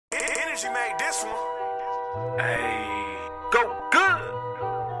She made this one. Hey, go good,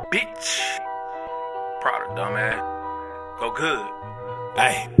 bitch. Prada, dumbass. Go good.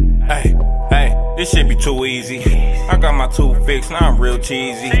 Hey, this shit be too easy. I got my tooth fixed, now I'm real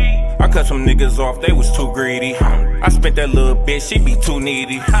cheesy. I cut some niggas off, they was too greedy. I spent that little bitch, she be too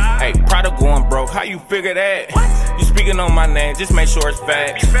needy. Hey, Prada going broke, how you figure that? You speaking on my name, just make sure it's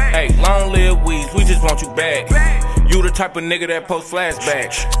facts. Hey, long live Weezo, we just want you back. You the type of nigga that post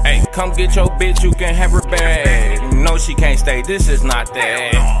flashbacks. Hey, come get your bitch, you can have her back. No, she can't stay, this is not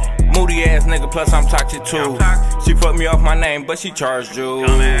that. Moody ass nigga, plus I'm toxic too. She fucked me off my name, but she charged you.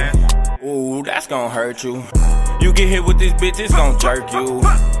 Ooh, that's gon' hurt you. You get hit with this bitch, it's gon' jerk you.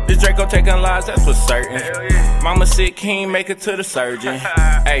 This Draco taking lives, that's for certain. Mama sick, he ain't make it to the surgeon.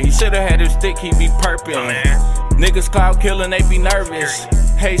 Hey, he should've had his stick, he be perping. Niggas cloud killing, they be nervous.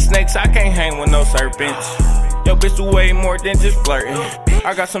 Hey, snakes, I can't hang with no serpents. Yo, bitch do way more than just flirting.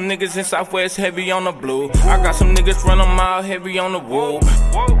 I got some niggas in Southwest heavy on the blue. I got some niggas run a mile heavy on the woo.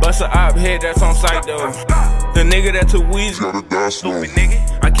 Bust a op head that's on sight though. The nigga that took Weezo, stupid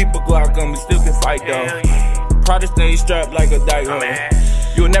nigga. I keep a Glock on me, still can fight though. Prada stay strapped like a Dexra.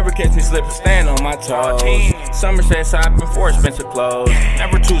 You'll never catch me slipping, stand on my toes. Somerset shopping for expensive clothes.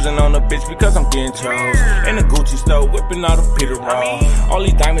 Never choosing on a bitch because I'm getting chose. In the Gucci store, whipping out a Peter Raw. All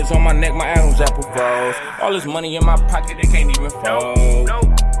these diamonds on my neck, my Adam's apple froze. All this money in my pocket, they can't even fold.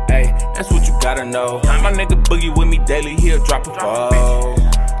 Hey, that's what you gotta know. My nigga boogie with me daily, he'll drop a fold.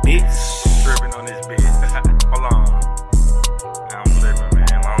 Bitch. Dripping on this bitch. Hold on. Now I'm slipping,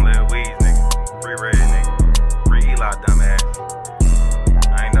 man. Long live Weezo, nigga. Free red, nigga. Free Eli, dumbass.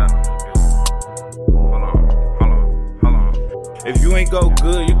 If you ain't go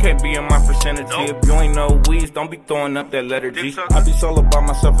good, you can't be in my percentage. If you ain't no Weezo, don't be throwing up that letter G. I be solo by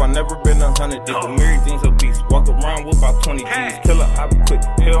myself, I never been 100 deep. The Mary jeans a beast, walk around with about 20 G's. Killer, I be quick,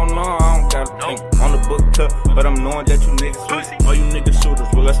 hell no, I don't gotta think. On the book tough, but I'm knowing that you niggas sweet. All you niggas shooters,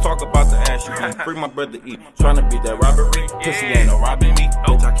 well let's talk about the ass you eat. Free my brother eat, tryna beat that robbery. Pussy ain't no robbing me,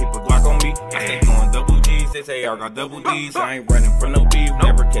 bitch I keep a Glock on me. I stay going double G's, they say I got double D's. I ain't running for no beef,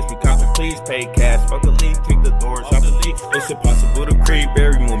 never catch me copping, please pay cash. Fuck a leak, kick the doors off the leak. It's impossible to creep,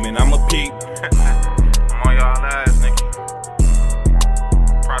 every movement I'm a peep. I'm on y'all ass, nigga.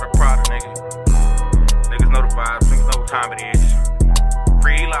 Prada, nigga. Niggas know the vibes, niggas know what time it is.